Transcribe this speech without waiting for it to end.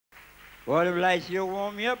Boy, them lights sure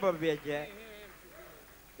warm me up a bit, Jack.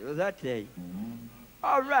 What was I tell you?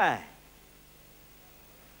 All right.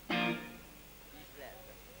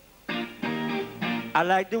 I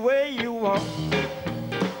like the way you walk,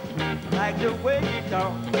 like the way you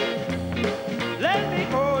talk. Let me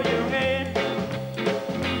hold your hand,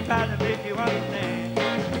 try to make you understand.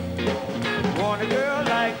 Want a girl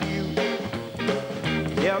like you,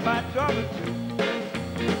 hear my trouble too.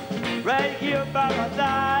 Right here by my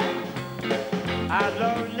side, I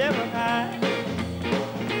love living high.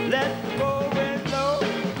 Let the cold wind blow,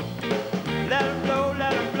 let 'em blow,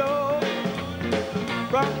 let 'em blow.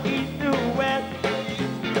 From east to west,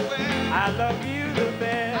 I love you the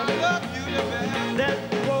best. I love you the best.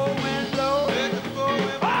 Let the cold wind blow, Let the cold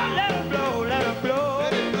wind blow. oh, let 'em blow, let 'em blow.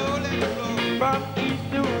 Let it blow, let it blow. From east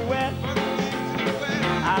to west, From east to west,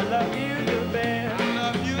 I love you the best. I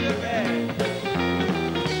love you the best.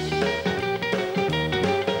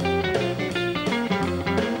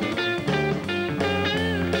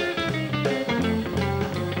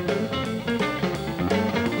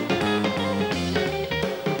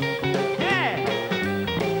 Yeah.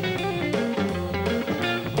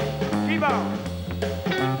 Keep on.